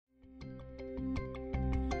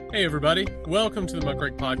Hey everybody, welcome to the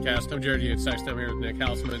Muckrake Podcast. I'm Jared Yates. I'm here with Nick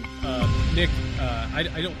Houseman. Nick,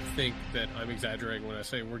 I don't think that I'm exaggerating when I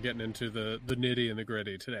say we're getting into the nitty and the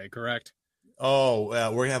gritty today, correct?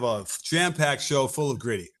 Oh, we have a jam-packed show full of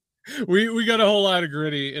gritty. We got a whole lot of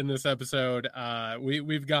gritty in this episode.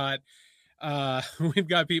 We've got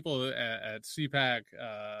people at CPAC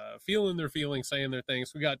feeling their feelings, saying their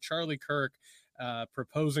things. We got Charlie Kirk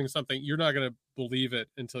proposing something. You're not going to believe it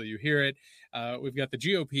until you hear it. We've got the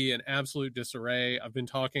GOP in absolute disarray. I've been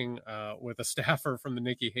talking with a staffer from the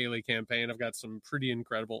Nikki Haley campaign. I've got some pretty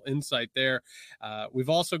incredible insight there. We've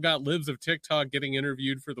also got libs of TikTok getting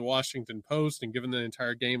interviewed for the Washington Post and giving the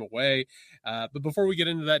entire game away. But before we get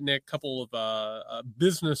into that, Nick, a couple of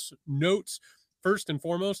business notes. First and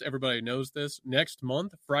foremost, everybody knows this. Next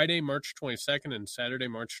month, Friday, March 22nd and Saturday,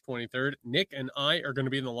 March 23rd, Nick and I are going to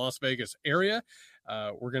be in the Las Vegas area.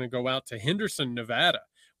 We're going to go out to Henderson, Nevada,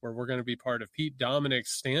 where we're going to be part of Pete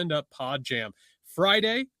Dominic's stand-up pod jam.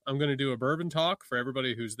 Friday, I'm going to do a bourbon talk for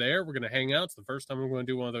everybody who's there. We're going to hang out. It's the first time I'm going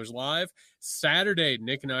to do one of those live. Saturday,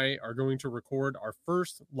 Nick and I are going to record our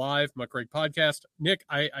first live Muckrake podcast. Nick,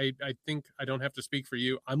 I think I don't have to speak for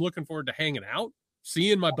you. I'm looking forward to hanging out,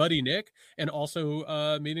 seeing my buddy Nick, and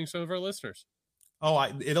also meeting some of our listeners.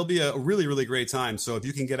 It'll be a really, really great time. So if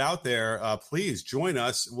you can get out there, please join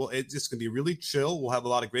us. It's just going to be really chill. We'll have a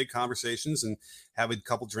lot of great conversations and have a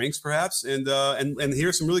couple drinks perhaps, and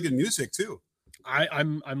hear some really good music too.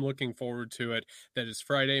 I'm looking forward to it. That is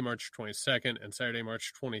Friday, March 22nd and Saturday,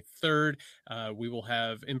 March 23rd. We will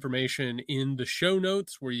have information in the show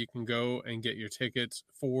notes where you can go and get your tickets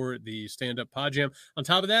for the stand-up pod jam. On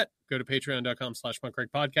top of that, go to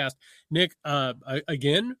patreon.com/muckrakepodcast. Nick,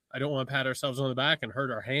 again, I don't want to pat ourselves on the back and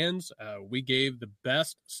hurt our hands. We gave the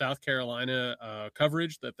best South Carolina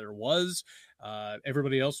coverage that there was.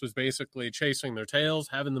 Everybody else was basically chasing their tails,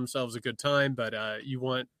 having themselves a good time, but you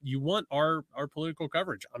want our political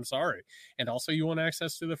coverage. I'm sorry. And also you want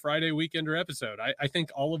access to the Friday Weekender episode. I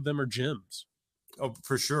think all of them are gems. Oh,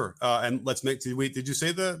 for sure. And did you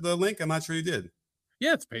say the link? I'm not sure you did.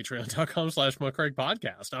 Yeah, it's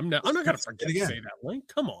patreon.com/muckrakepodcast. I'm not going to forget to say that link.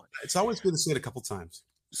 Come on. It's always good to say it a couple times.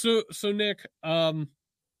 So Nick, I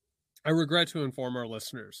regret to inform our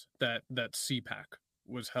listeners that CPAC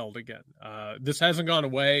was held again. This hasn't gone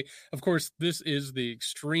away. Of course, this is the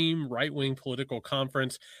extreme right-wing political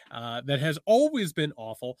conference that has always been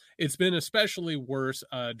awful. It's been especially worse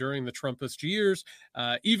during the Trumpist years,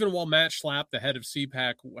 even while Matt Schlapp, the head of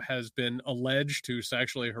CPAC, has been alleged to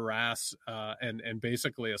sexually harass and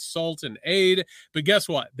basically assault an aide. But guess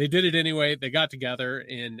what? They did it anyway. They got together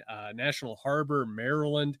in National Harbor,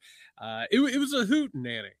 Maryland. It was a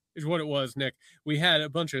hootenanny. Is what it was, Nick. We had a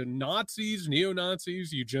bunch of Nazis,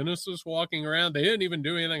 neo-Nazis, eugenicists walking around. They didn't even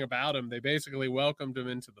do anything about him. They basically welcomed him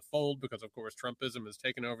into the fold because, of course, Trumpism has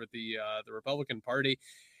taken over the Republican Party.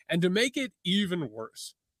 And to make it even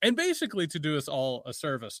worse, and basically to do us all a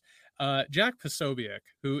service, Jack Posobiec,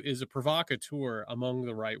 who is a provocateur among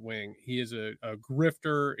the right wing, he is a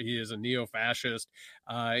grifter, he is a neo-fascist.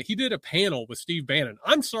 He did a panel with Steve Bannon.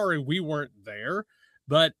 I'm sorry we weren't there.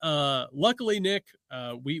 But luckily, Nick,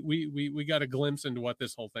 we got a glimpse into what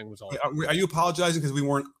this whole thing was all about. Are you apologizing because we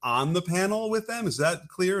weren't on the panel with them? Is that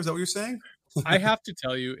clear? Is that what you're saying? I have to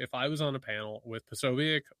tell you, if I was on a panel with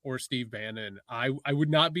Posobiec or Steve Bannon, I would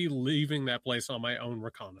not be leaving that place on my own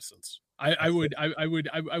reconnaissance. I would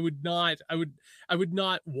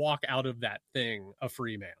not walk out of that thing a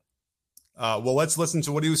free man. Well, let's listen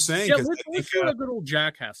to what he was saying. Yeah, let's hear what good old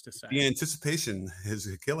Jack has to say. The anticipation is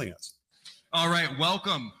killing us. All right,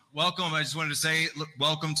 welcome. I just wanted to say,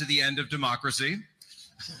 welcome to the end of democracy.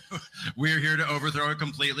 We're here to overthrow it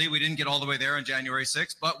completely. We didn't get all the way there on January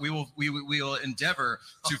 6th, but we will endeavor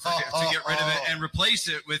to get rid of it and replace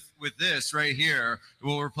it with this right here.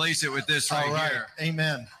 We'll replace it with this right here.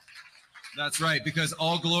 Amen. That's right, because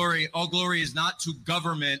all glory is not to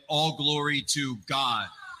government, all glory to God.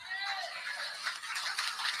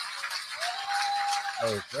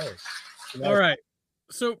 Okay. All right.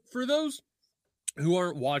 So for those who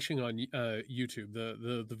aren't watching on YouTube,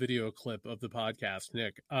 the video clip of the podcast,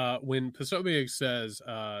 Nick, when Posobiec says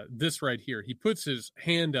this right here, he puts his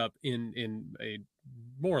hand up in a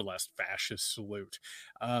more or less fascist salute.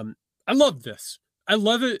 I love this. I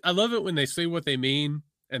love it. I love it when they say what they mean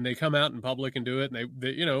and they come out in public and do it, and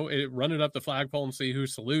they run it up the flagpole and see who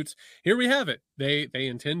salutes. Here we have it. They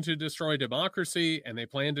intend to destroy democracy, and they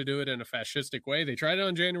plan to do it in a fascistic way. They tried it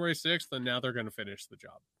on January 6th, and now they're going to finish the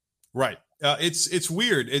job. Right. It's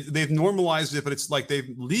weird. They've normalized it, but it's like they've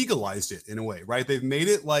legalized it in a way, right? They've made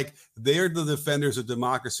it like they're the defenders of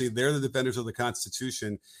democracy. They're the defenders of the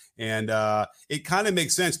Constitution. And it kind of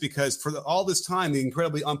makes sense because for all this time, the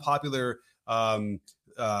incredibly unpopular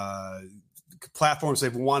platforms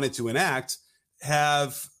they've wanted to enact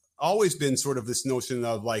have always been sort of this notion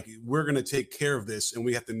of like, we're going to take care of this and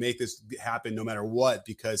we have to make this happen no matter what,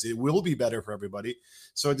 because it will be better for everybody.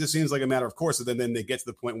 So it just seems like a matter of course. And then they get to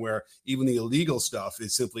the point where even the illegal stuff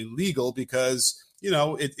is simply legal because,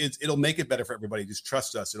 it'll make it better for everybody. Just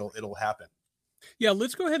trust us. It'll happen. Yeah,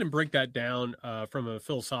 let's go ahead and break that down from a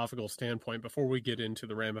philosophical standpoint before we get into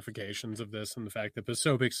the ramifications of this and the fact that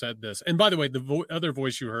Posobiec said this. And by the way, the other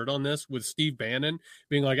voice you heard on this was Steve Bannon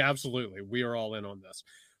being like, absolutely, we are all in on this.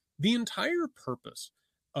 The entire purpose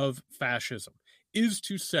of fascism is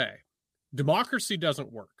to say democracy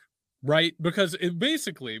doesn't work, right? Because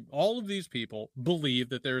basically all of these people believe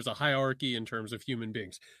that there's a hierarchy in terms of human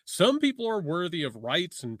beings. Some people are worthy of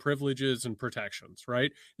rights and privileges and protections,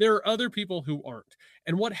 right? There are other people who aren't.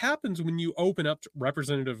 And what happens when you open up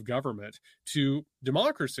representative government to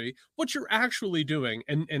democracy, what you're actually doing,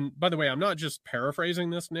 and by the way, I'm not just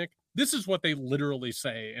paraphrasing this, Nick, this is what they literally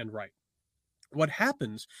say and write. What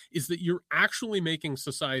happens is that you're actually making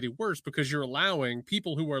society worse because you're allowing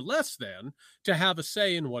people who are less than to have a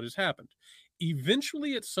say in what has happened.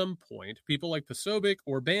 Eventually, at some point, people like Posobiec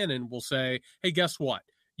or Bannon will say, hey, guess what?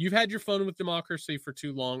 You've had your fun with democracy for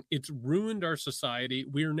too long. It's ruined our society.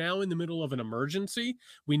 We are now in the middle of an emergency.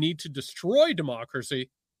 We need to destroy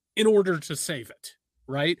democracy in order to save it.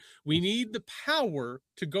 Right? We need the power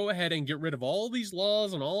to go ahead and get rid of all these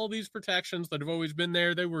laws and all these protections that have always been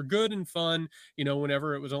there. They were good and fun,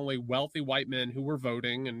 whenever it was only wealthy white men who were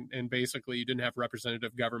voting and basically you didn't have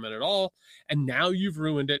representative government at all. And now you've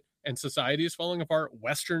ruined it and society is falling apart.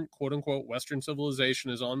 Western, quote unquote, Western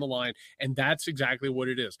civilization is on the line. And that's exactly what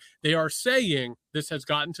it is. They are saying this has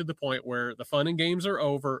gotten to the point where the fun and games are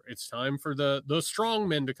over. It's time for the strong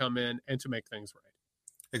men to come in and to make things right.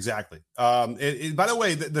 Exactly. By the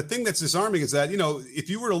way, the thing that's disarming is that, if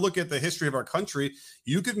you were to look at the history of our country,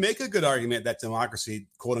 you could make a good argument that democracy,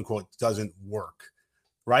 quote unquote, doesn't work.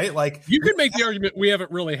 Right? Like you could make the argument we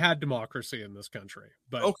haven't really had democracy in this country.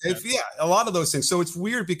 But okay, yeah, a lot of those things. So it's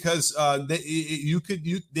weird because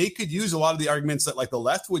they could use a lot of the arguments that like the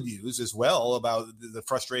left would use as well about the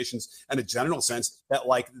frustrations and a general sense that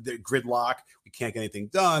like the gridlock, we can't get anything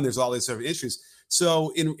done. There's all these sort of issues.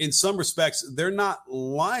 So in some respects, they're not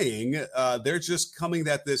lying. They're just coming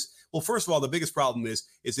at this. Well, first of all, the biggest problem is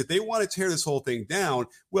if they want to tear this whole thing down,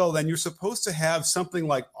 well, then you're supposed to have something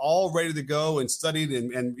like all ready to go and studied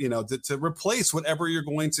and to replace whatever you're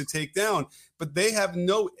going to take down. But they have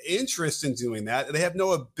no interest in doing that. They have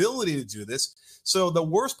no ability to do this. So the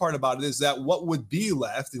worst part about it is that what would be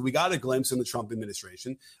left, we got a glimpse in the Trump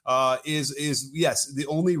administration, is yes, the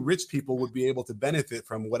only rich people would be able to benefit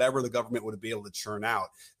from whatever the government would be able to churn out.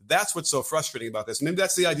 That's what's so frustrating about this. Maybe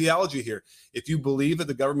that's the ideology here. If you believe that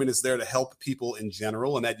the government is there to help people in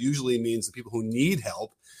general, and that usually means the people who need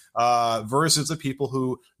help, versus the people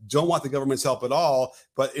who don't want the government's help at all,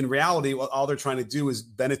 but in reality, all they're trying to do is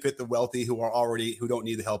benefit the wealthy who don't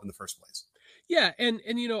need the help in the first place. Yeah, and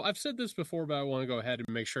I've said this before, but I want to go ahead and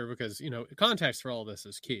make sure because context for all this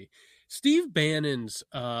is key. Steve Bannon's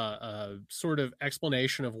sort of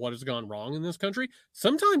explanation of what has gone wrong in this country,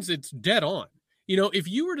 sometimes it's dead on. If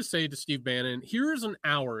you were to say to Steve Bannon, here's an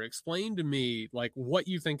hour, explain to me like what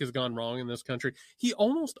you think has gone wrong in this country, he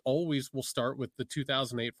almost always will start with the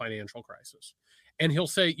 2008 financial crisis. And he'll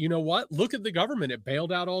say, you know what? Look at the government. It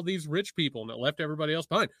bailed out all these rich people and it left everybody else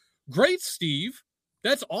behind. Great, Steve.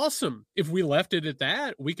 That's awesome. If we left it at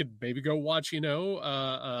that, we could maybe go watch,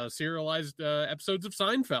 serialized episodes of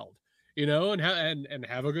Seinfeld, and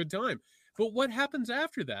have a good time. But what happens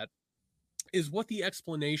after that is what the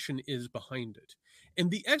explanation is behind it. And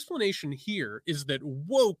the explanation here is that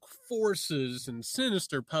woke forces and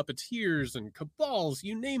sinister puppeteers and cabals,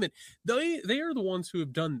 you name it, they are the ones who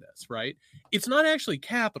have done this, right? It's not actually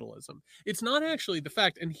capitalism. It's not actually the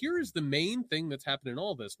fact. And here is the main thing that's happened in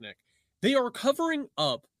all this, Nick. They are covering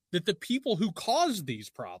up that the people who caused these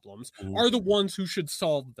problems are the ones who should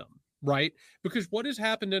solve them, right? Because what has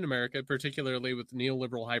happened in America, particularly with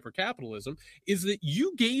neoliberal hypercapitalism, is that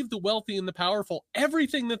you gave the wealthy and the powerful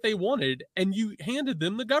everything that they wanted and you handed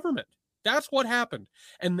them the government. That's what happened.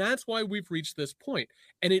 And that's why we've reached this point.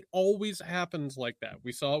 And it always happens like that.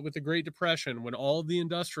 We saw it with the Great Depression when all of the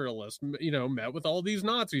industrialists, met with all these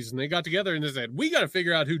Nazis and they got together and they said, we got to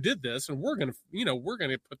figure out who did this. And we're going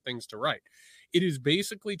to put things to right. It is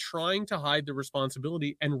basically trying to hide the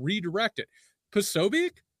responsibility and redirect it.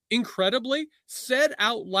 Posobiec incredibly said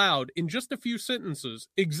out loud in just a few sentences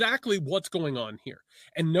exactly what's going on here.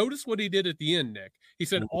 And notice what he did at the end, Nick. He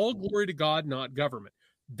said, all glory to God, not government.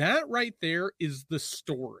 That right there is the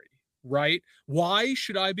story, right? Why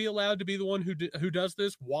should I be allowed to be the one who does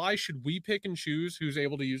this? Why should we pick and choose who's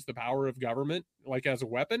able to use the power of government like as a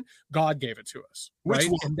weapon? God gave it to us, right?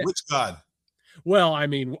 Which God? Well, I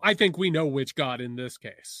mean, I think we know which God in this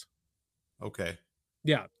case. Okay.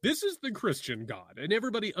 Yeah, this is the Christian God, and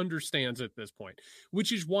everybody understands at this point,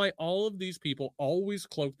 which is why all of these people always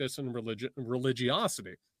cloak this in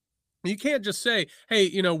religiosity. You can't just say, hey,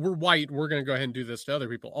 we're white, we're going to go ahead and do this to other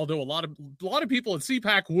people. Although a lot of people at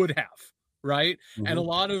CPAC would have, right? Mm-hmm. And a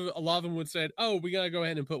lot of them would say, oh, we got to go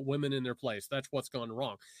ahead and put women in their place. That's what's gone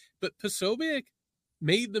wrong. But Posobiec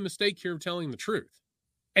made the mistake here of telling the truth.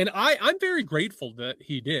 And I'm very grateful that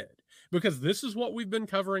he did, because this is what we've been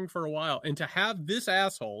covering for a while. And to have this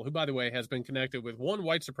asshole, who, by the way, has been connected with one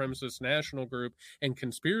white supremacist national group and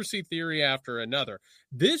conspiracy theory after another,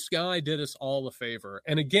 this guy did us all a favor.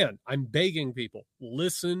 And again, I'm begging people,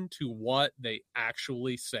 listen to what they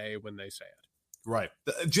actually say when they say it. Right.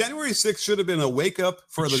 January 6th should have been a wake up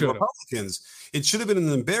for the Republicans. It should have been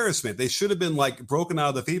an embarrassment. They should have been like broken out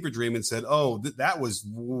of the fever dream and said, oh, that was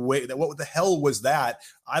what the hell was that?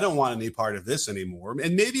 I don't want any part of this anymore.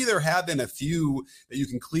 And maybe there have been a few that you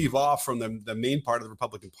can cleave off from the main part of the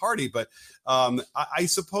Republican Party. But I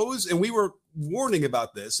suppose, and we were warning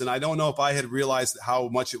about this, and I don't know if I had realized how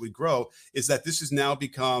much it would grow, is that this has now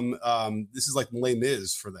become, this is like Les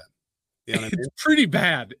Mis for them. You know what I mean? It's pretty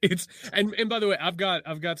bad. And by the way, I've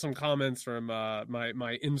got some comments from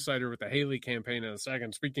my insider with the Haley campaign in a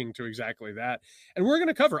second, speaking to exactly that. And we're going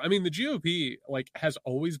to cover. I mean, the GOP has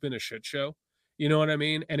always been a shit show. You know what I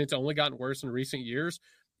mean? And it's only gotten worse in recent years.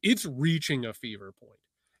 It's reaching a fever point,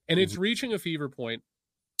 and it's reaching a fever point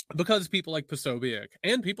because people like Posobiec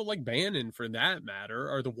and people like Bannon, for that matter,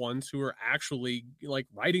 are the ones who are actually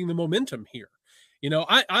riding the momentum here.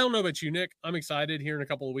 I don't know about you, Nick. I'm excited here in a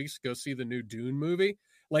couple of weeks to go see the new Dune movie.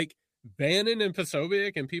 Like Bannon and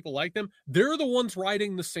Posobiec and people like them, they're the ones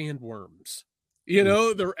riding the sandworms.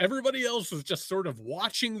 Everybody else is just sort of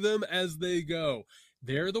watching them as they go.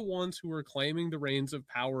 They're the ones who are claiming the reins of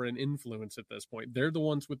power and influence at this point. They're the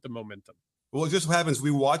ones with the momentum. Well, it just happens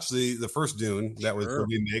we watched the first Dune that was the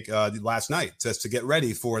remake last night just to get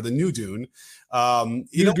ready for the new Dune.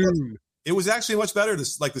 Dune. It was actually much better the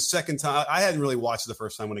second time. I hadn't really watched it the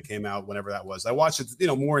first time when it came out, whenever that was. I watched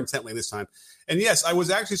it, more intently this time. And yes, I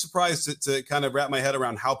was actually surprised to kind of wrap my head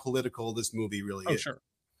around how political this movie really is. Sure.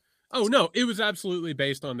 Oh, no, it was absolutely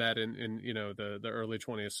based on that in the early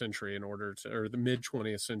 20th century or the mid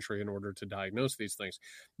 20th century in order to diagnose these things.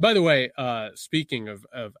 By the way, speaking of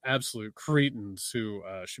absolute cretins who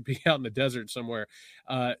should be out in the desert somewhere,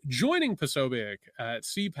 joining Posobiec at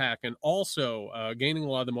CPAC and also gaining a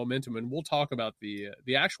lot of the momentum, and we'll talk about the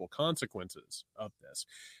actual consequences of this.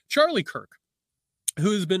 Charlie Kirk,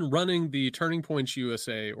 who has been running the Turning Points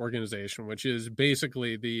USA organization, which is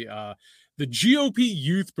basically the GOP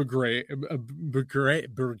Youth Brigade.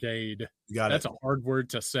 That's a hard word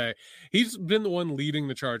to say. He's been the one leading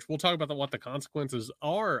the charge. We'll talk about what the consequences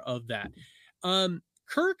are of that.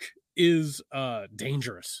 Kirk is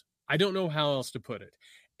dangerous. I don't know how else to put it.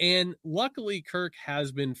 And luckily, Kirk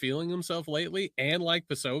has been feeling himself lately, and like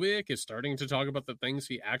Posobiec is starting to talk about the things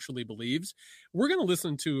he actually believes. We're going to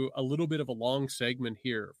listen to a little bit of a long segment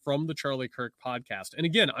here from the Charlie Kirk podcast. And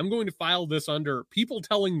again, I'm going to file this under people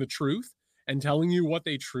telling the truth and telling you what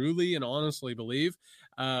they truly and honestly believe.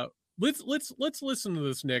 Let's listen to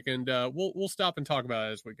this, Nick, and we'll stop and talk about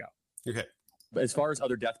it as we go. Okay. As far as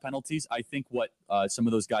other death penalties, I think what some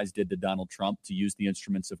of those guys did to Donald Trump to use the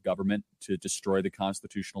instruments of government to destroy the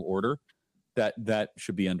constitutional order, that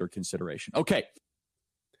should be under consideration. Okay.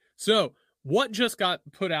 So what just got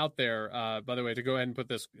put out there, by the way, to go ahead and put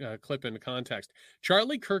this clip into context,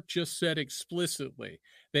 Charlie Kirk just said explicitly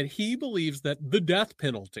that he believes that the death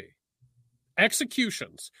penalty,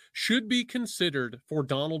 executions, should be considered for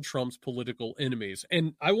Donald Trump's political enemies.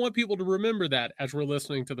 And I want people to remember that as we're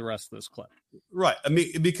listening to the rest of this clip. Right. I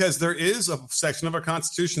mean, because there is a section of our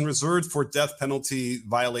Constitution reserved for death penalty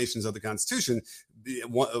violations of the Constitution,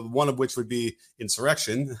 one of which would be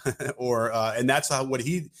insurrection, or and that's how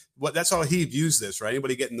he views this. Right.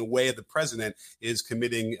 Anybody getting in the way of the president is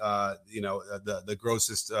committing, the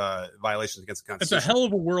grossest violations against the Constitution. It's a hell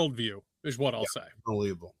of a worldview, is what I'll say.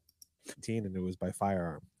 Unbelievable. And it was by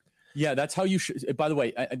firearm. Yeah, that's how you should. By the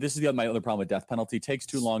way, this is my other problem with death penalty. It takes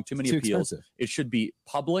too long, too many appeals. Expensive. It should be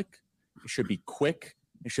public. It should be quick.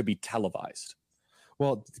 It should be televised.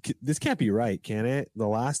 Well, this can't be right, can it? The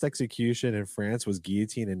last execution in France was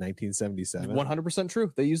guillotine in 1977. 100%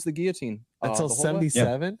 true. They used the guillotine Until the whole way.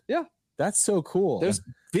 77? Yeah. That's so cool. There's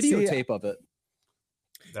videotape of it.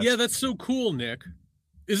 That's so cool, Nick.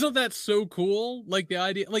 Isn't that so cool? Like the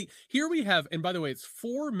idea, like here we have, and by the way, it's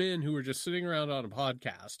 4 men who are just sitting around on a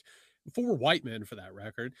podcast, 4 white men for that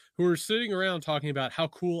record, who are sitting around talking about how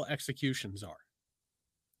cool executions are.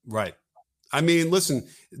 Right. I mean, listen,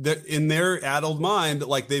 in their addled mind,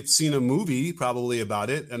 like they've seen a movie probably about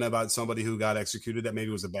it and about somebody who got executed that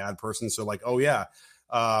maybe was a bad person. So like, oh yeah.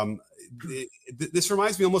 This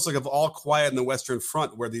reminds me almost like of All Quiet in the Western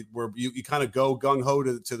Front, where you kind of go gung ho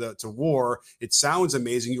to war. It sounds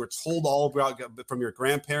amazing. You were told all about from your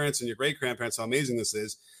grandparents and your great grandparents how amazing this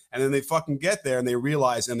is, and then they fucking get there and they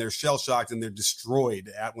realize, and they're shell shocked and they're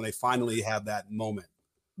destroyed when they finally have that moment.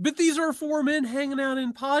 But these are 4 men hanging out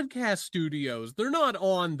in podcast studios. They're not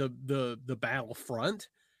on the battlefront.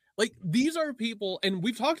 Like, these are people, and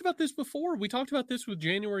we've talked about this before. We talked about this with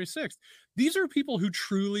January 6th. These are people who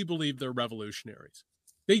truly believe they're revolutionaries.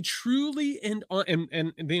 They truly, and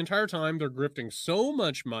the entire time they're grifting so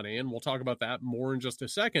much money, and we'll talk about that more in just a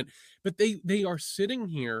second, but they are sitting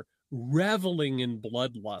here reveling in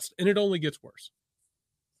bloodlust, and it only gets worse.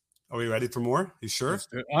 Are we ready for more? You sure?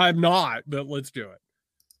 I'm not, but let's do it.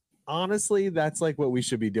 Honestly, that's like what we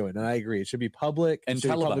should be doing, and I agree. It should be public and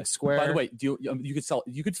public square. By the way,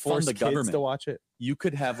 you could fund the government to watch it. You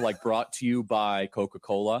could have like brought to you by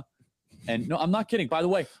Coca-Cola, and no, I'm not kidding. By the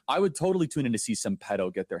way, I would totally tune in to see some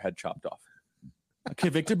pedo get their head chopped off,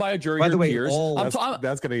 convicted by a jury. By the way,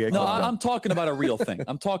 that's gonna get. No, I'm talking about a real thing.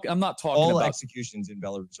 I'm not talking all about executions in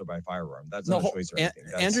Belarus are by firearm. That's no, not a choice or anything.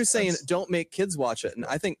 Andrew's saying don't make kids watch it, and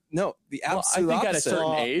I think no, the absolute I think opposite. at a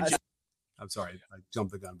certain age. I'm sorry, I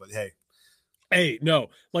jumped the gun, but hey, no,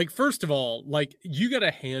 like, first of all, like, you got to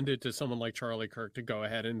hand it to someone like Charlie Kirk to go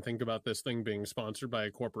ahead and think about this thing being sponsored by a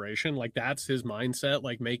corporation. Like, that's his mindset,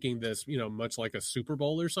 like making this, much like a Super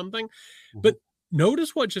Bowl or something. Mm-hmm. But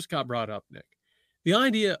notice what just got brought up, Nick. The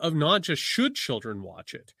idea of not just should children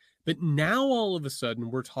watch it, but now all of a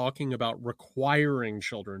sudden we're talking about requiring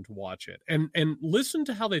children to watch it. And listen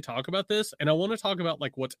to how they talk about this. And I want to talk about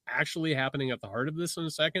like what's actually happening at the heart of this in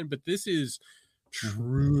a second, but this is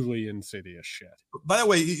truly insidious shit. By the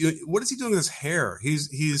way, what is he doing with his hair?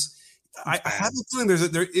 I have a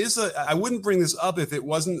feeling I wouldn't bring this up if it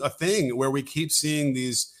wasn't a thing where we keep seeing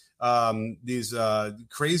these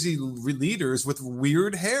crazy leaders with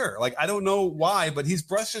weird hair. Like, I don't know why, but he's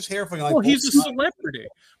brushed his hair for like. Well, he's a celebrity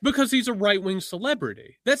because he's a right-wing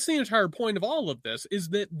celebrity. That's the entire point of all of this, is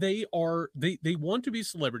that they want to be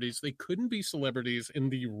celebrities. They couldn't be celebrities in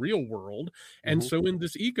the real world. And so in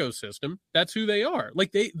this ecosystem, that's who they are.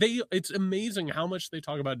 Like it's amazing how much they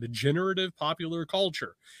talk about degenerative popular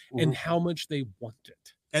culture and how much they want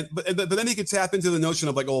it. But then he could tap into the notion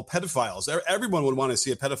of like, pedophiles. Everyone would want to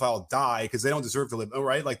see a pedophile die because they don't deserve to live. Oh,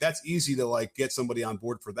 right? Like, that's easy to like get somebody on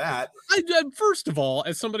board for that. First of all,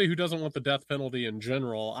 as somebody who doesn't want the death penalty in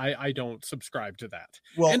general, I don't subscribe to that.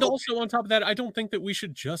 Well, and also on top of that, I don't think that we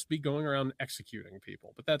should just be going around executing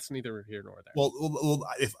people. But that's neither here nor there. Well,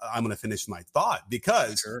 if I'm going to finish my thought,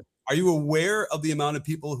 because are you aware of the amount of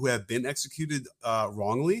people who have been executed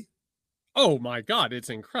wrongly? Oh my God, it's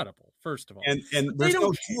incredible. First of all, and there's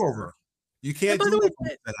no do-over. You can't do it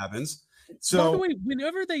that happens. So, by the way,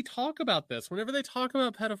 whenever they talk about this, whenever they talk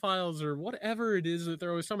about pedophiles or whatever it is that they're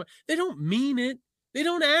always talking about, they don't mean it. They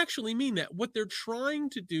don't actually mean that. What they're trying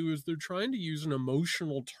to do is they're trying to use an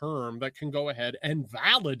emotional term that can go ahead and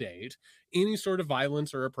validate any sort of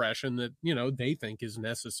violence or oppression that they think is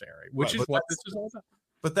necessary, which is what this is all about.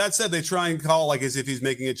 But that said, they try and call like as if he's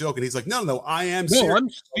making a joke, and he's like, "No, I am serious." No, I'm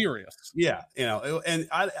serious. Yeah, and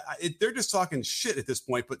they're just talking shit at this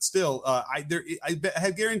point. But still, I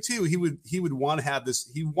guarantee you, he would want to have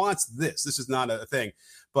this. He wants this. This is not a thing.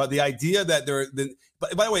 But the idea that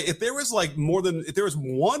but by the way, if there was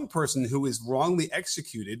one person who is wrongly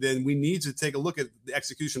executed, then we need to take a look at the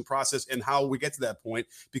execution process and how we get to that point,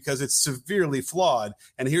 because it's severely flawed.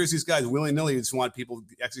 And here's these guys willy-nilly just want people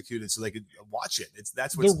executed so they could watch it.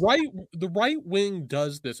 The right wing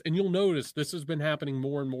does this, and you'll notice this has been happening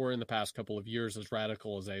more and more in the past couple of years as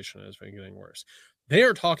radicalization has been getting worse. They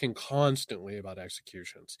are talking constantly about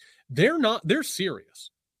executions. They're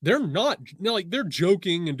serious. They're not like they're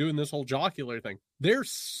joking and doing this whole jocular thing. They're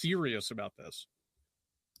serious about this.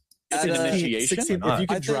 It's an initiation. 16, if you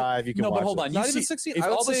can drive, you can watch. No, but hold on. Not even 16. If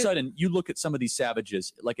all of a sudden you look at some of these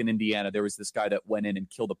savages, like in Indiana, there was this guy that went in and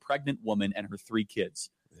killed a pregnant woman and her 3 kids.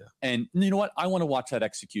 Yeah. And you know what? I want to watch that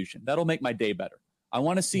execution. That'll make my day better. I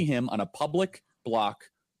want to see him on a public block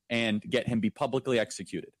and get him be publicly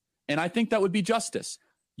executed. And I think that would be justice.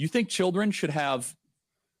 You think children should have,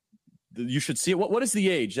 you should see it. What is the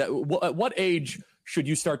age? At what age should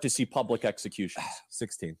you start to see public executions?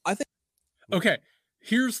 16. I think. Okay,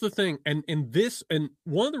 here's the thing, and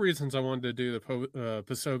one of the reasons I wanted to do the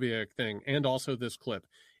Posobiec thing and also this clip,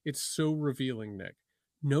 it's so revealing, Nick.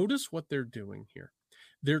 Notice what they're doing here.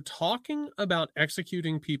 They're talking about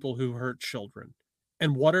executing people who hurt children.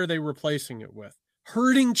 And what are they replacing it with?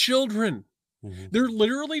 Hurting children. Mm-hmm. They're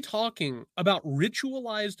literally talking about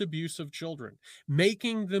ritualized abuse of children,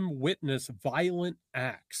 making them witness violent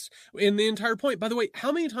acts. And the entire point, by the way,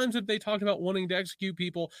 how many times have they talked about wanting to execute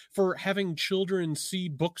people for having children see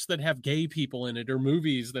books that have gay people in it or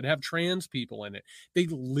movies that have trans people in it? They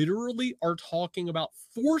literally are talking about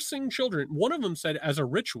forcing children. One of them said as a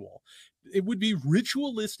ritual, it would be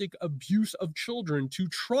ritualistic abuse of children to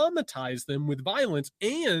traumatize them with violence.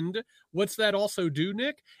 And what's that also do,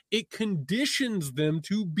 Nick? It conditions them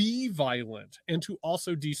to be violent and to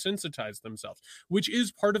also desensitize themselves, which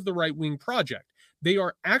is part of the right-wing project. They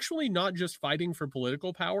are actually not just fighting for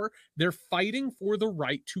political power, they're fighting for the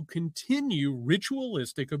right to continue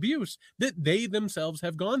ritualistic abuse that they themselves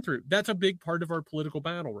have gone through. That's a big part of our political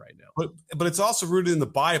battle right now. But it's also rooted in the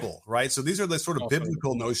Bible, right? So these are the sort of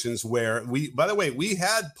biblical notions where by the way, we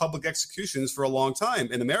had public executions for a long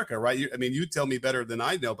time in America, right? You tell me better than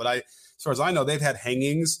I know, but as far as I know, they've had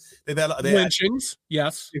hangings, they've had lynchings.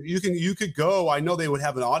 Yes, you could go. I know they would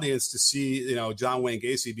have an audience to see, John Wayne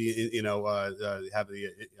Gacy be, have the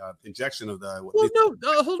injection of the.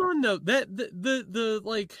 Well, hold on, no, that the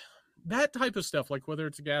like that type of stuff, like whether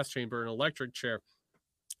it's a gas chamber, an electric chair.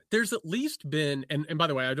 There's at least been, and by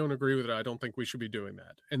the way, I don't agree with it. I don't think we should be doing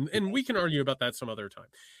that, and we can argue about that some other time.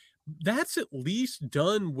 That's at least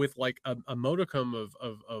done with like a modicum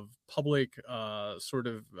of public sort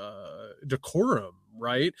of decorum,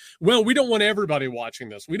 right? Well, we don't want everybody watching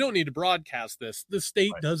this. We don't need to broadcast this. The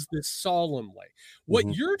state does this solemnly.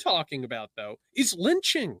 What you're talking about, though, is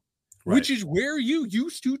lynching, which is where you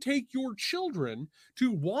used to take your children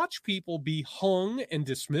to watch people be hung and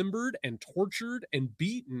dismembered and tortured and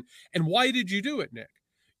beaten. And why did you do it, Nick?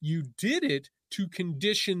 You did it to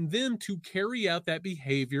condition them to carry out that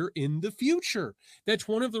behavior in the future. That's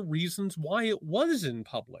one of the reasons why it was in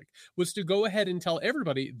public, was to go ahead and tell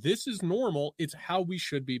everybody, this is normal. It's how we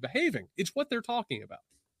should be behaving. It's what they're talking about.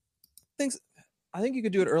 I think you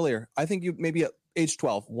could do it earlier. I think you maybe at age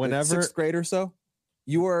 12, whenever, like 6th grade or so,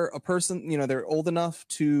 you are a person, they're old enough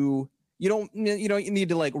to, you don't need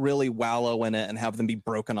to like really wallow in it and have them be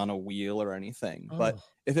broken on a wheel or anything. Oh. But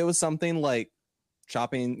if it was something like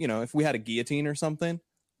chopping, if we had a guillotine or something,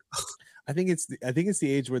 I think it's the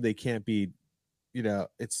age where they can't be, I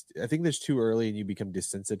think there's too early and you become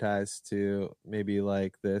desensitized to maybe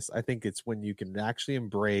like this. I think it's when you can actually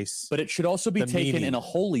embrace, but it should also be taken in a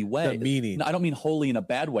holy way. The meaning. No, I don't mean holy in a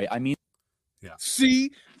bad way. I mean, yeah.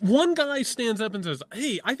 See, one guy stands up and says,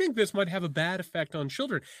 hey, I think this might have a bad effect on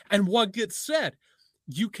children. And what gets said?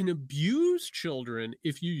 You can abuse children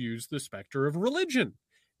if you use the specter of religion,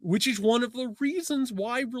 which is one of the reasons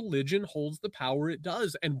why religion holds the power it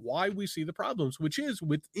does and why we see the problems, which is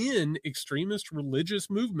within extremist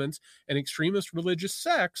religious movements and extremist religious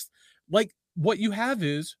sects, like what you have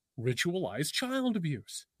is ritualized child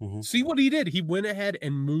abuse. Mm-hmm. See what he did? He went ahead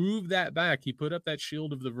and moved that back. He put up that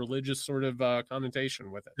shield of the religious sort of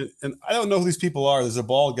connotation with it. And I don't know who these people are. There's a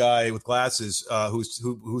bald guy with glasses who's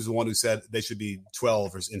the one who said they should be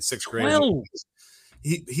 12 or in 6th grade. 12.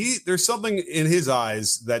 He there's something in his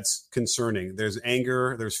eyes that's concerning. There's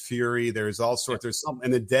anger, there's fury, there's all sorts. There's something,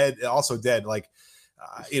 and the dead. Like,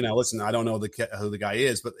 listen, I don't know who the guy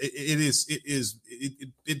is, but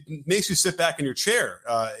it makes you sit back in your chair.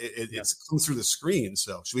 It comes through the screen.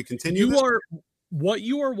 So should we continue? What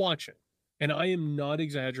you are watching, and I am not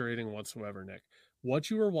exaggerating whatsoever, Nick. What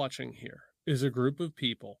you are watching here is a group of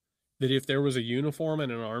people that if there was a uniform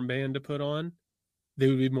and an armband to put on, they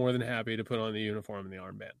would be more than happy to put on the uniform and the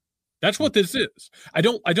armband. That's what this is. I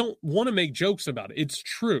don't want to make jokes about it. It's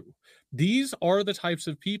true. These are the types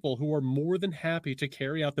of people who are more than happy to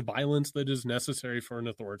carry out the violence that is necessary for an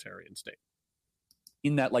authoritarian state.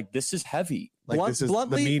 In that, like, this is heavy. Like, this is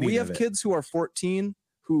bluntly, we have kids who are 14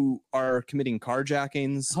 who are committing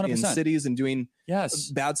carjackings 100%. In cities and doing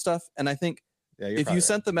bad stuff. And I think if you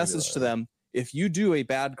sent the message to them, if you do a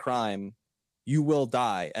bad crime, you will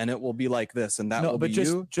die, and it will be like this, and that will be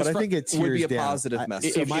you. But I think it would be a positive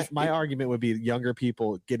message. So my argument would be younger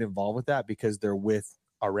people get involved with that because they're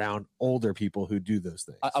around older people who do those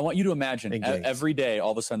things. I want you to imagine every day,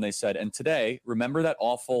 all of a sudden they said, and today, remember that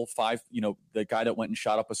awful the guy that went and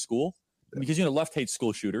shot up a school? Because, left hates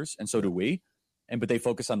school shooters, and so do we. But they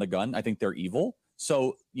focus on the gun. I think they're evil.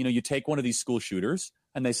 So, you take one of these school shooters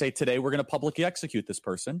and they say, today we're going to publicly execute this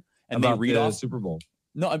person. And About they read off Super Bowl.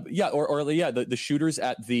 No, yeah, the shooters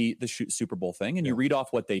at the Super Bowl thing, and you read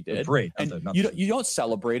off what they did. Great. And you don't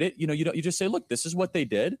celebrate it. You just say, look, this is what they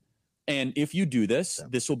did. And if you do this,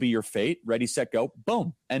 this will be your fate. Ready, set, go.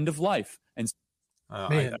 Boom. End of life. And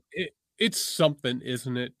man, it's something,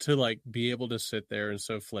 isn't it, to like be able to sit there and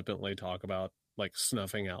so flippantly talk about like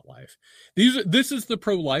snuffing out life. This is the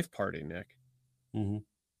pro-life party, Nick. Mm-hmm.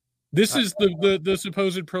 This is the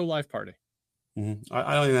supposed pro-life party. Mm-hmm.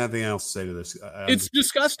 I don't even have anything else to say to this. It's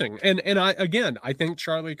disgusting. And I thank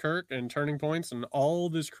Charlie Kirk and Turning Points and all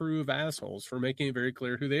this crew of assholes for making it very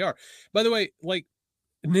clear who they are. By the way, like,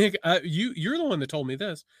 Nick, you're the one that told me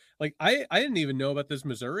this. Like, I didn't even know about this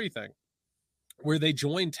Missouri thing where they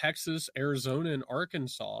joined Texas, Arizona, and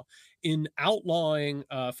Arkansas in outlawing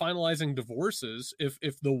finalizing divorces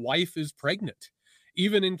if the wife is pregnant,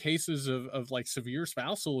 even in cases of like severe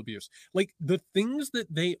spousal abuse. Like, the things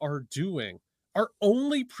that they are doing are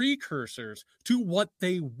only precursors to what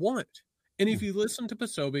they want. And if you listen to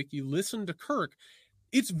Posobiec, you listen to Kirk,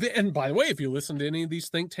 and by the way, if you listen to any of these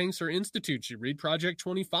think tanks or institutes, you read Project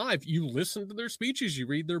 25, you listen to their speeches, you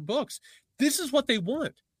read their books. This is what they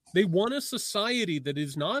want. They want a society that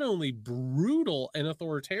is not only brutal and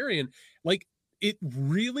authoritarian, like it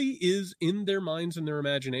really is in their minds and their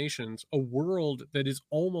imaginations, a world that is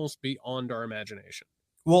almost beyond our imagination.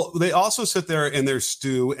 Well, they also sit there in their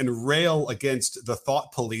stew and rail against the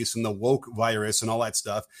thought police and the woke virus and all that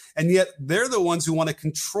stuff. And yet they're the ones who want to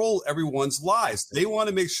control everyone's lives. They want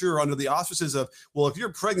to make sure under the auspices of, well, if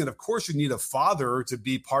you're pregnant, of course you need a father to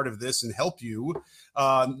be part of this and help you.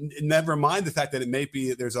 Never mind the fact that it may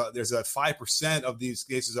be there's a 5% of these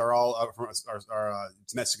cases are all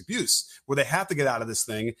domestic abuse where they have to get out of this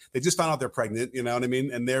thing. They just found out they're pregnant, you know what I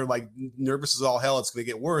mean? And they're like nervous as all hell. It's going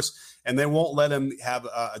to get worse. And they won't let them have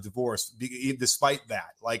a divorce despite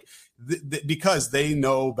that, like because they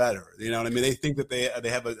know better, you know what I mean? They think that they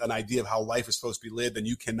have an idea of how life is supposed to be lived, and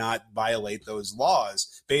you cannot violate those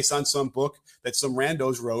laws based on some book that some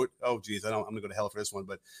randos wrote. Oh geez, I'm gonna go to hell for this one,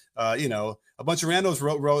 but a bunch of randos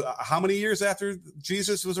wrote how many years after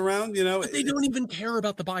Jesus was around, but they don't even care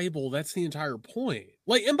about the Bible. That's the entire point.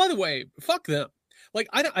 Like, and by the way, fuck them. Like,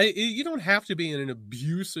 you don't have to be in an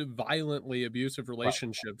violently abusive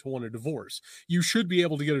relationship to want a divorce. You should be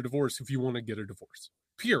able to get a divorce if you want to get a divorce,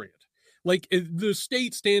 period. Like, the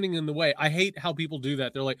state standing in the way. I hate how people do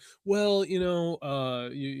that. They're like, well,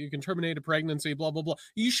 you can terminate a pregnancy, blah, blah, blah.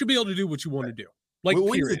 You should be able to do what you want to do. Like,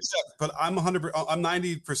 period. But I'm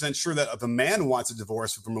 90% sure that if a man wants a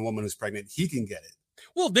divorce from a woman who's pregnant, he can get it.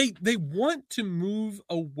 Well, they want to move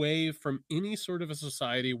away from any sort of a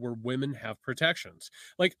society where women have protections.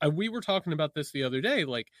 Like, we were talking about this the other day.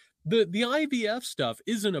 Like, the IVF stuff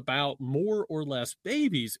isn't about more or less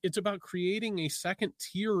babies. It's about creating a second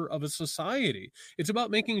tier of a society. It's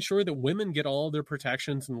about making sure that women get all their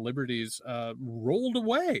protections and liberties rolled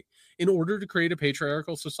away in order to create a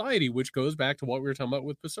patriarchal society, which goes back to what we were talking about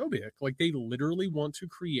with Posobiec. Like, they literally want to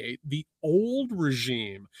create the old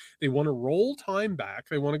regime. They want to roll time back.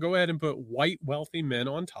 They want to go ahead and put white, wealthy men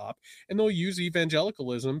on top, and they'll use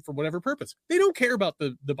evangelicalism for whatever purpose. They don't care about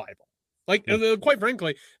the Bible. Like, quite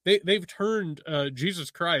frankly, they've turned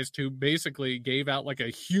Jesus Christ, who basically gave out like a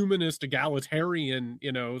humanist, egalitarian,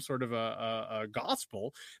 sort of a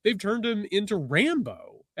gospel. They've turned him into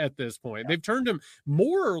Rambo at this point. They've turned him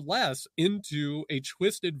more or less into a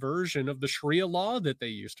twisted version of the Sharia law that they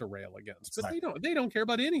used to rail against. But they don't care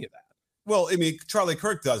about any of that. Well, I mean, Charlie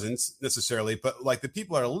Kirk doesn't necessarily, but like the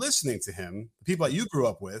people that are listening to him, the people that you grew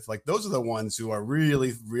up with, like those are the ones who are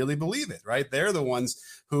really, really believe it, right? They're the ones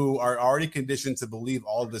who are already conditioned to believe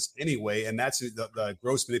all of this anyway. And that's the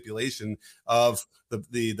gross manipulation of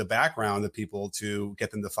the background of people to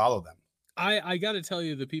get them to follow them. I got to tell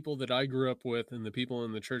you, the people that I grew up with and the people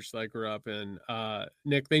in the church that I grew up in,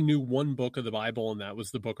 Nick, they knew one book of the Bible, and that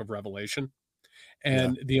was the book of Revelation.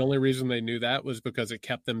 And the only reason they knew that was because it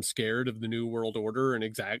kept them scared of the New World Order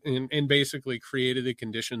and basically created the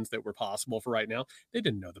conditions that were possible for right now. They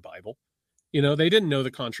didn't know the Bible. They didn't know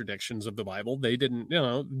the contradictions of the Bible. They didn't,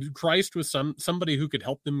 Christ was somebody who could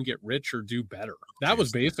help them get rich or do better. That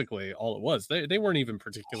was basically all it was. They weren't even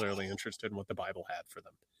particularly interested in what the Bible had for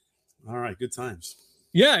them. All right. Good times.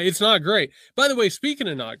 Yeah, it's not great. By the way, speaking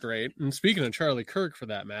of not great, and speaking of Charlie Kirk for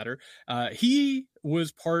that matter, he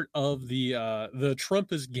was part of the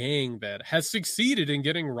Trumpist gang that has succeeded in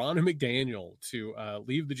getting Ronna McDaniel to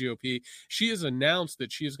leave the GOP. She has announced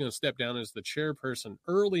that she is going to step down as the chairperson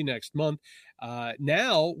early next month.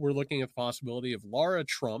 Now we're looking at the possibility of Laura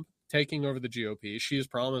Trump taking over the GOP. She has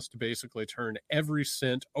promised to basically turn every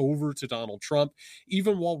cent over to Donald Trump,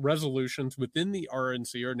 even while resolutions within the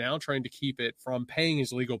RNC are now trying to keep it from paying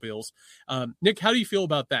his legal bills. Nick, how do you feel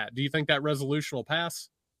about that? Do you think that resolution will pass?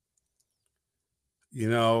 You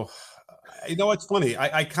know, it's funny.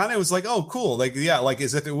 I kind of was like, oh, cool. Like, yeah, like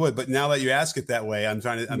as if it would. But now that you ask it that way, I'm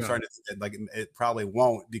trying to like it probably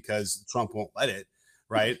won't, because Trump won't let it.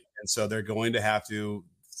 Right. And so they're going to have to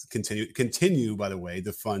continue, by the way,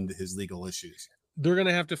 to fund his legal issues. They're going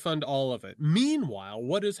to have to fund all of it. Meanwhile,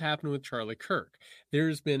 what has happened with Charlie Kirk?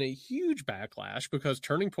 There's been a huge backlash because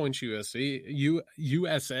Turning Point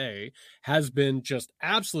USA has been just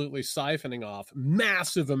absolutely siphoning off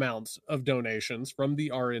massive amounts of donations from the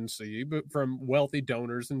RNC, but from wealthy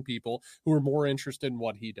donors and people who are more interested in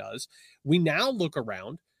what he does. We now look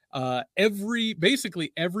around.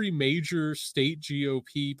 Basically every major state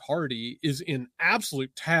GOP party is in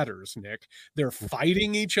absolute tatters, Nick. They're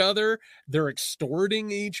fighting each other. They're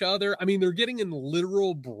extorting each other. I mean, they're getting in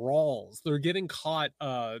literal brawls. They're getting caught,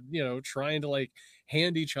 trying to like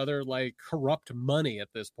hand each other like corrupt money at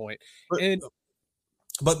this point.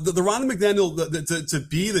 But the Ronna McDaniel to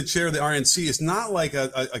be the chair of the RNC is not like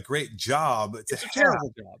a great job. It's a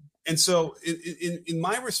terrible job. And so in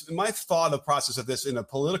my thought process of this in a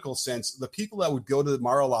political sense, the people that would go to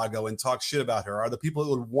Mar-a-Lago and talk shit about her are the people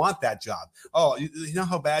that would want that job. Oh, you know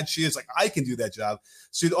how bad she is? Like, I can do that job.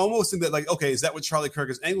 So you'd almost think that, like, okay, is that what Charlie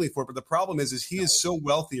Kirk is angling for? But the problem is he is so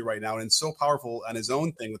wealthy right now and so powerful on his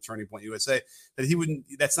own thing with Turning Point USA that he wouldn't,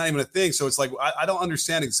 that's not even a thing. So it's like, I don't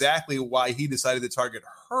understand exactly why he decided to target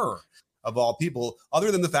her of all people,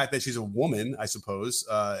 other than the fact that she's a woman, I suppose,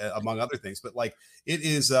 among other things. But like,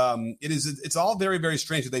 it's all very, very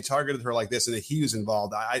strange that they targeted her like this and that he was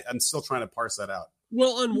involved. I'm still trying to parse that out.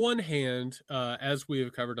 Well, on one hand, as we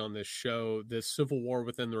have covered on this show, this civil war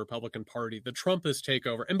within the Republican Party, the Trumpist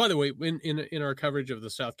takeover. And by the way, in our coverage of the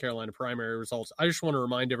South Carolina primary results, I just want to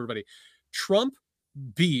remind everybody, Trump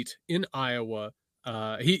beat in Iowa.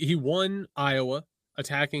 He won Iowa,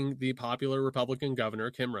 attacking the popular Republican governor,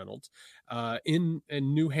 Kim Reynolds. In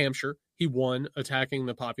New Hampshire, he won, attacking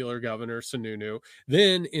the popular governor, Sununu.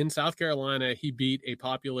 Then in South Carolina, he beat a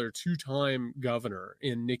popular two-time governor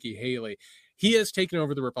in Nikki Haley. He has taken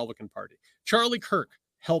over the Republican Party. Charlie Kirk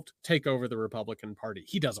helped take over the Republican Party.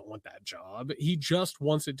 He doesn't want that job. He just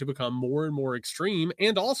wants it to become more and more extreme.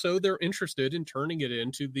 And also they're interested in turning it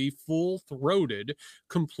into the full-throated,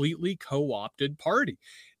 completely co-opted party.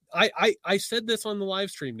 I said this on the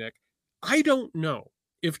live stream, Nick. I don't know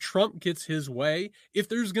if Trump gets his way, if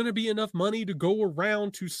there's going to be enough money to go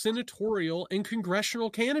around to senatorial and congressional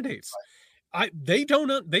candidates. They don't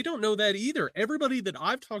know that either. Everybody that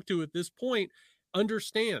I've talked to at this point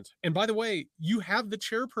understands. And by the way, you have the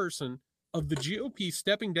chairperson of the GOP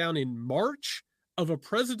stepping down in March of a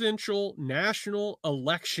presidential national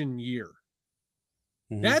election year.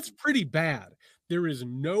 Mm-hmm. That's pretty bad. There is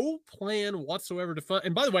no plan whatsoever to fund.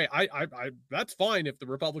 And by the way, I that's fine if the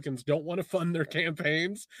Republicans don't want to fund their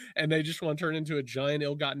campaigns and they just want to turn into a giant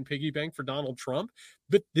ill-gotten piggy bank for Donald Trump.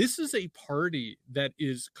 But this is a party that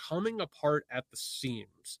is coming apart at the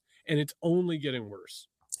seams, and it's only getting worse.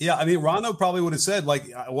 Yeah, I mean, Ronna probably would have said, like,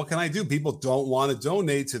 what can I do? People don't want to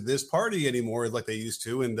donate to this party anymore like they used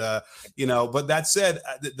to. And, but that said,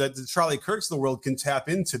 the Charlie Kirks of the world can tap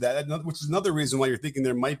into that, which is another reason why you're thinking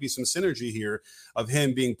there might be some synergy here of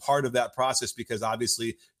him being part of that process, because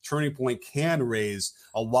obviously Turning Point can raise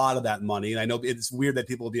a lot of that money. And I know it's weird that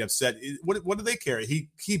people will be upset. What do they care?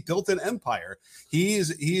 He built an empire. He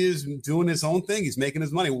is doing his own thing. He's making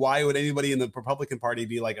his money. Why would anybody in the Republican Party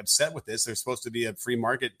be like upset with this? They're supposed to be a free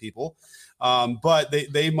market people. But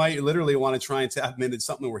they might literally want to try and tap him into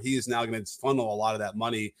something where he is now going to funnel a lot of that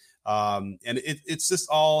money. And it's just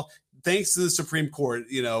all thanks to the Supreme Court.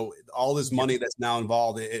 All this money that's now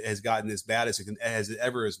involved, it has gotten as bad as it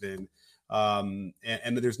ever has been.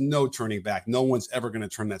 And there's no turning back. No one's ever going to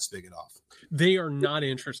turn that spigot off. They are not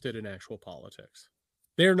interested in actual politics.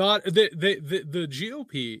 They're not. The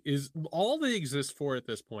GOP is all they exist for at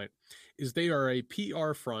this point is they are a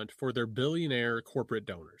PR front for their billionaire corporate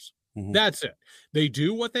donors. Mm-hmm. That's it. They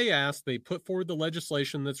do what they ask. They put forward the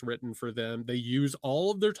legislation that's written for them. They use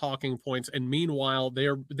all of their talking points. And meanwhile, they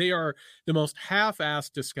are the most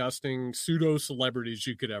half-assed, disgusting pseudo celebrities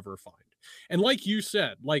you could ever find. And like you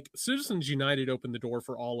said, like Citizens United opened the door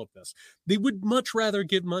for all of this. They would much rather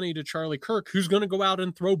give money to Charlie Kirk, who's going to go out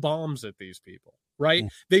and throw bombs at these people, right?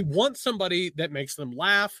 Mm-hmm. They want somebody that makes them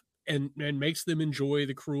laugh, and makes them enjoy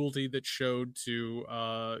the cruelty that showed to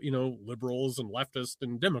liberals and leftists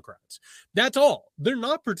and Democrats. That's all. They're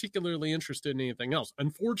not particularly interested in anything else.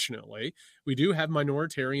 Unfortunately, we do have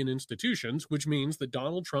minoritarian institutions, which means that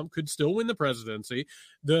Donald Trump could still win the presidency,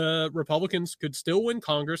 the Republicans could still win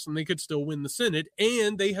Congress, and they could still win the Senate,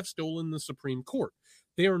 and they have stolen the Supreme Court.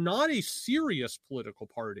 They are not a serious political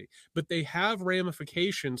party, but they have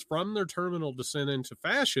ramifications from their terminal descent into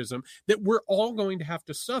fascism that we're all going to have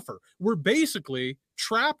to suffer. We're basically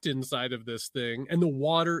trapped inside of this thing, and the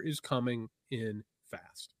water is coming in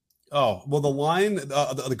fast. Oh, well, the line,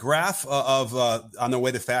 the graph of on their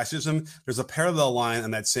way to fascism, there's a parallel line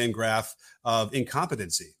on that same graph of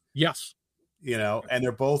incompetency. Yes. And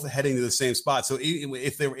they're both heading to the same spot. So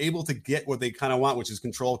if they were able to get what they kind of want, which is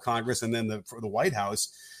control of Congress and then for the White House,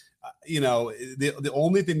 the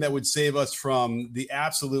only thing that would save us from the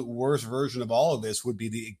absolute worst version of all of this would be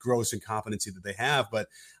the gross incompetency that they have. But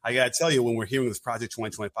I got to tell you, when we're hearing this Project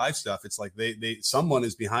 2025 stuff, it's like someone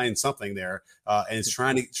is behind something there, and it's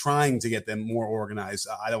trying to get them more organized.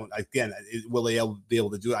 Will they be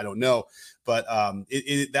able to do it? I don't know. But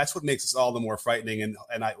that's what makes this all the more frightening.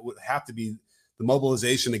 And I would have to be, the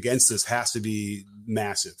mobilization against this has to be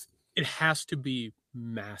massive. It has to be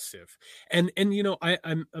massive. And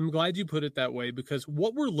I'm glad you put it that way, because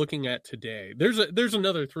what we're looking at today, there's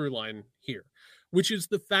another through line here, which is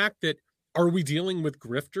the fact that, are we dealing with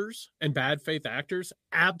grifters and bad faith actors?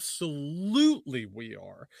 Absolutely we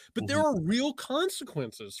are. But there are real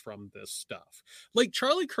consequences from this stuff. Like,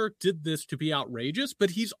 Charlie Kirk did this to be outrageous,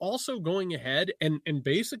 but he's also going ahead and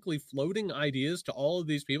basically floating ideas to all of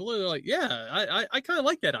these people. They're like, yeah, I kind of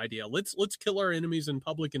like that idea. Let's kill our enemies in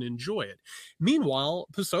public and enjoy it. Meanwhile,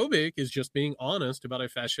 Posobiec is just being honest about a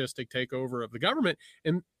fascistic takeover of the government.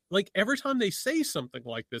 And like, every time they say something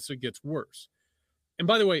like this, it gets worse. And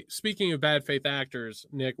by the way, speaking of bad faith actors,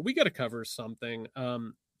 Nick, we got to cover something.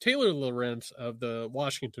 Taylor Lorenz of the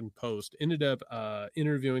Washington Post ended up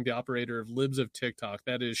interviewing the operator of Libs of TikTok,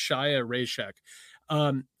 that is Shia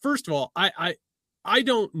Rashek. First of all, I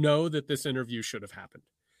don't know that this interview should have happened.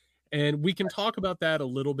 And we can talk about that a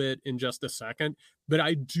little bit in just a second. But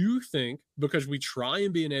I do think, because we try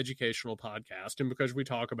and be an educational podcast and because we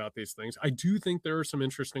talk about these things, I do think there are some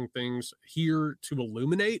interesting things here to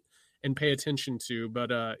illuminate and pay attention to. But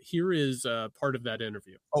here is part of that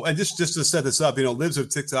interview. Oh, and just to set this up, Libs of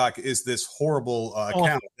TikTok is this horrible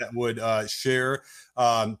account that would share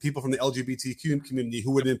people from the LGBTQ community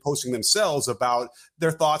who would have been posting themselves about their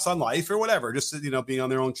thoughts on life or whatever, just being on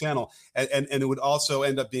their own channel. And it would also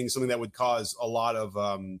end up being something that would cause a lot of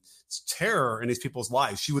terror in these people's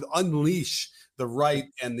lives. She would unleash the right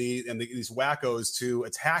and these wackos to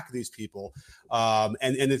attack these people, and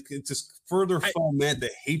it just further foment the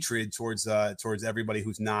hatred towards everybody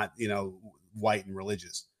who's not white and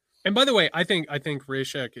religious. And by the way, I think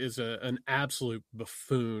Rashek is an absolute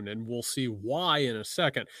buffoon, and we'll see why in a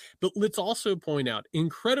second. But let's also point out,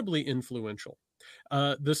 incredibly influential.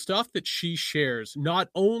 The stuff that she shares not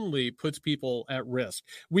only puts people at risk.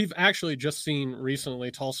 We've actually just seen recently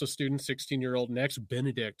Tulsa student, 16-year-old Nex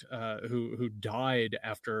Benedict, who died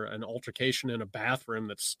after an altercation in a bathroom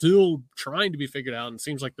that's still trying to be figured out, and it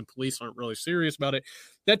seems like the police aren't really serious about it.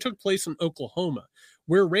 That took place in Oklahoma,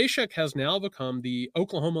 where Rashek has now become the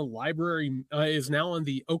Oklahoma Library, is now on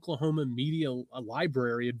the Oklahoma Media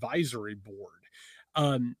Library Advisory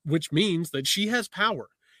Board, which means that she has power.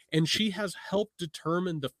 And she has helped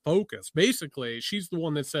determine the focus. Basically, she's the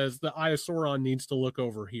one that says the Eye of Sauron needs to look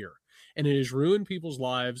over here. And it has ruined people's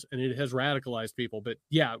lives, and it has radicalized people. But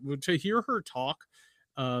yeah, to hear her talk,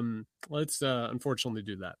 let's unfortunately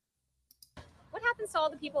do that. What happens to all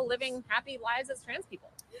the people living happy lives as trans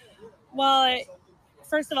people? Well,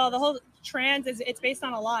 first of all, the whole trans it's based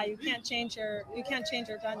on a lie. You can't change your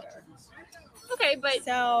gender. Okay, but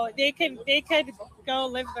so they could go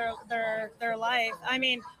live their life. I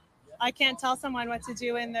mean, I can't tell someone what to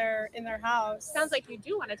do in their house. Sounds like you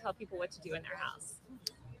do want to tell people what to do in their house.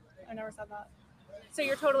 I never said that. So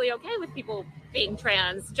you're totally okay with people being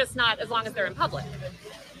trans, just not as long as they're in public?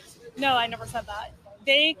 No, I never said that.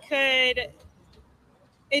 They could.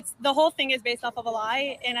 The whole thing is based off of a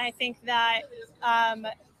lie, and I think that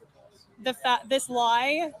this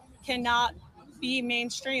lie cannot be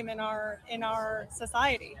mainstream in our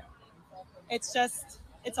society. It's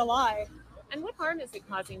a lie. And what harm is it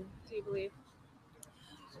causing, do you believe?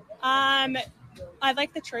 I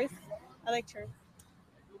like the truth. I like truth.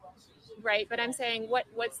 Right, but I'm saying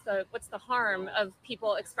what's the harm of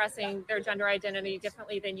people expressing their gender identity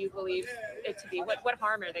differently than you believe it to be? What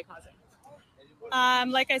harm are they causing?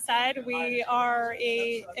 Like I said, we are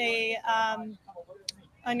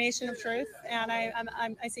a nation of truth, and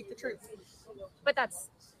I seek the truth. But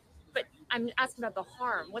I'm asking about the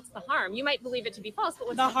harm. What's the harm? You might believe it to be false, but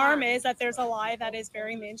what's the harm is that there's a lie that is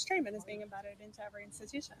very mainstream and is being embedded into every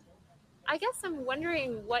institution. I guess I'm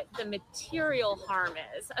wondering what the material harm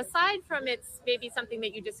is, aside from it's maybe something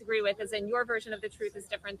that you disagree with, as in your version of the truth is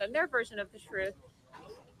different than their version of the truth.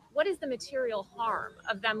 What is the material harm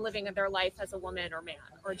of them living their life as a woman or man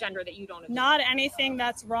or gender that you don't agree? Not anything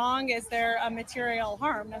that's wrong. Is there a material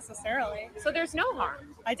harm necessarily? So there's no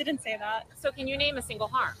harm. I didn't say that. So can you name a single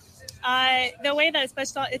harm? The way that it's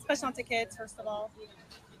pushed onto kids, first of all.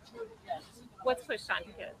 What's pushed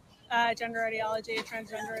onto kids? Gender ideology,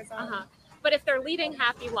 transgenderism. But if they're leading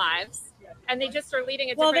happy lives and they just are leading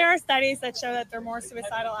a well, there are studies that show that they're more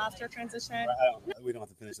suicidal after transition. We don't have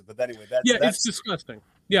to finish it, but anyway, that's it's disgusting.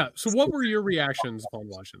 Yeah. So, what were your reactions upon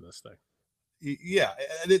watching this thing? Yeah,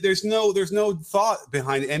 there's no thought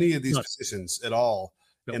behind any of these positions at all.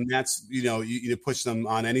 Nope. And that's, you push them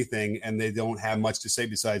on anything and they don't have much to say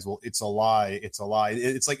besides, well, it's a lie. It's a lie.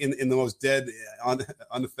 It's like in the most dead,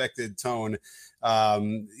 unaffected tone.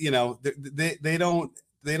 They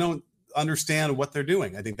don't understand what they're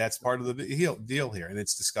doing. I think that's part of the deal here. And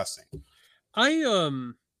it's disgusting.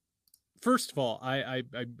 First of all, I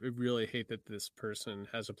really hate that this person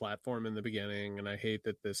has a platform in the beginning, and I hate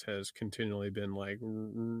that this has continually been like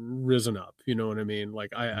risen up. You know what I mean?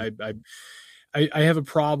 Like I have a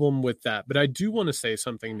problem with that, but I do want to say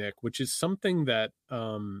something, Nick, which is something that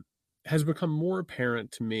has become more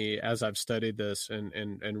apparent to me as I've studied this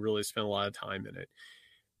and really spent a lot of time in it.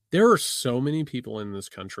 There are so many people in this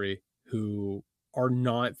country who are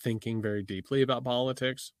not thinking very deeply about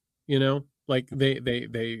politics, like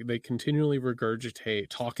they continually regurgitate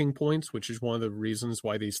talking points, which is one of the reasons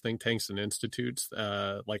why these think tanks and institutes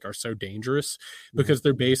are so dangerous, because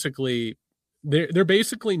they're basically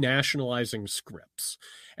nationalizing scripts.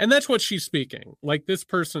 And that's what she's speaking. Like, this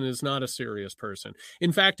person is not a serious person.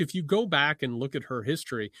 In fact, if you go back and look at her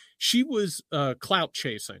history, she was clout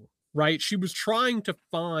chasing. Right. She was trying to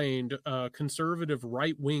find conservative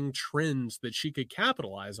right wing trends that she could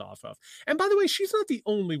capitalize off of. And by the way, she's not the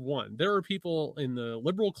only one. There are people in the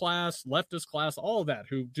liberal class, leftist class, all of that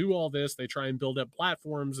who do all this. They try and build up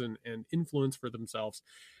platforms and influence for themselves.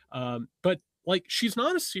 But she's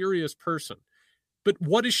not a serious person. But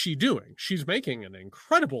what is she doing? She's making an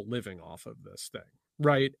incredible living off of this thing.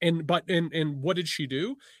 Right. And what did she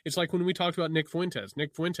do? It's like when we talked about Nick Fuentes.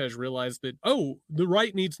 Nick Fuentes realized that, the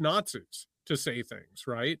right needs Nazis to say things,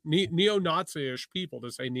 right? Neo-Nazi-ish people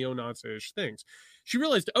to say neo-Nazi-ish things. She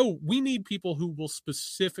realized, we need people who will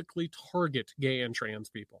specifically target gay and trans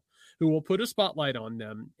people, who will put a spotlight on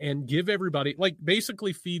them and give everybody,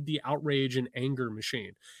 basically feed the outrage and anger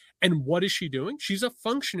machine. And what is she doing? She's a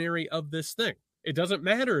functionary of this thing. It doesn't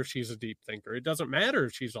matter if she's a deep thinker. It doesn't matter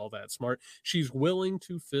if she's all that smart. She's willing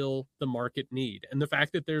to fill the market need. And the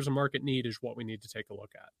fact that there's a market need is what we need to take a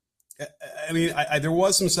look at. I mean, there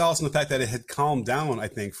was some solace in the fact that it had calmed down, I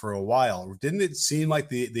think, for a while. Didn't it seem like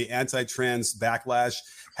the anti-trans backlash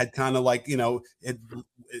had kind of it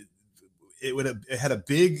had a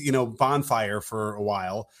big, bonfire for a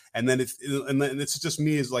while. And then it's just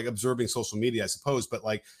me as observing social media, I suppose. But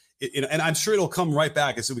and I'm sure it'll come right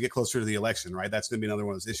back as we get closer to the election, right? That's going to be another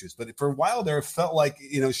one of those issues. But for a while there, it felt like,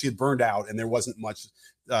 she had burned out and there wasn't much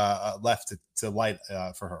left to light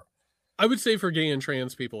for her. I would say for gay and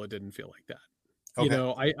trans people, it didn't feel like that.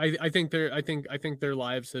 Okay. I think their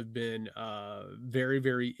lives have been very,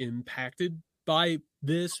 very impacted by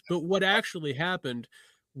this. But what actually happened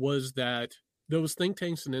was that those think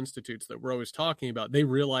tanks and institutes that we're always talking about, they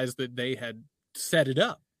realized that they had set it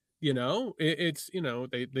up.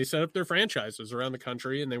 They set up their franchises around the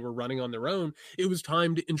country and they were running on their own. It was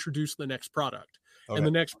time to introduce the next product. Okay. And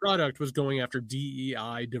the next product was going after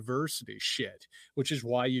DEI diversity shit, which is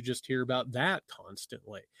why you just hear about that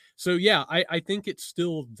constantly. So, yeah, I think it's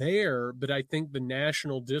still there, but I think the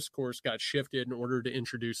national discourse got shifted in order to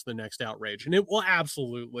introduce the next outrage. And it will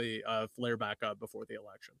absolutely flare back up before the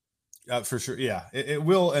election. For sure. Yeah, it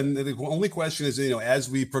will. And the only question is, as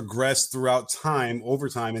we progress throughout time, over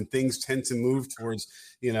time, and things tend to move towards,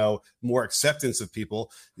 more acceptance of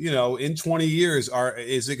people, in 20 years, are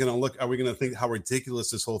we going to think how ridiculous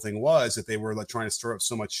this whole thing was if they were trying to stir up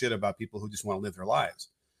so much shit about people who just want to live their lives?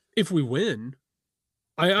 If we win,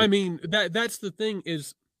 I mean, that's the thing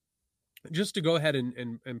is, just to go ahead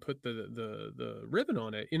and put the ribbon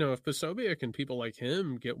on it, if Posobiec and people like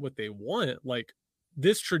him get what they want,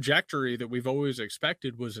 this trajectory that we've always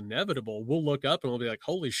expected was inevitable. We'll look up and we'll be like,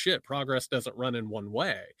 holy shit, progress doesn't run in one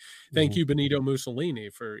way. Thank you, Benito Mussolini,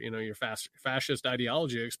 for, your fascist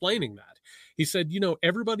ideology explaining that. He said,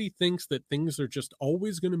 everybody thinks that things are just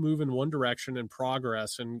always going to move in one direction and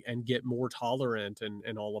progress and get more tolerant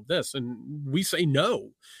and all of this. And we say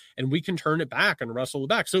no, and we can turn it back and wrestle it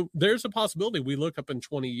back. So there's a possibility we look up in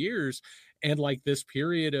 20 years and like this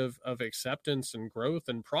period of acceptance and growth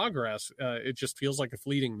and progress, it just feels like a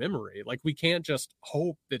fleeting memory. Like we can't just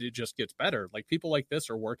hope that it just gets better. Like people like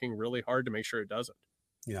this are working really hard to make sure it doesn't.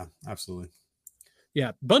 Yeah, absolutely.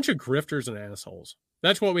 Yeah. Bunch of grifters and assholes.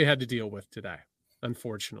 That's what we had to deal with today,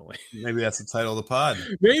 unfortunately. Maybe that's the title of the pod.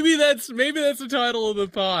 Maybe that's the title of the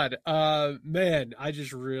pod. Man, I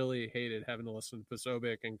just really hated having to listen to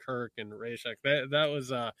Posobiec and Kirk and Rayshek. That was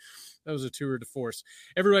a tour de force.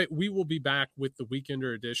 Everybody, we will be back with the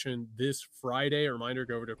Weekender edition this Friday. A reminder,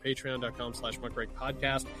 go over to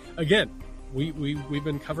patreon.com/muckrakepodcast. Again, we've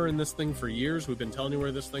been covering this thing for years. We've been telling you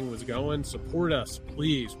where this thing was going. Support us,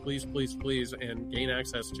 please, please, please, please, and gain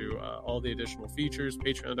access to all the additional features.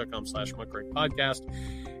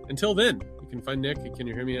 Patreon.com/muckrakepodcast. Until then, you can find Nick. Can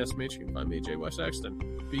you hear me, SMH? You can find me, Jay West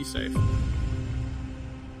Exton. Be safe.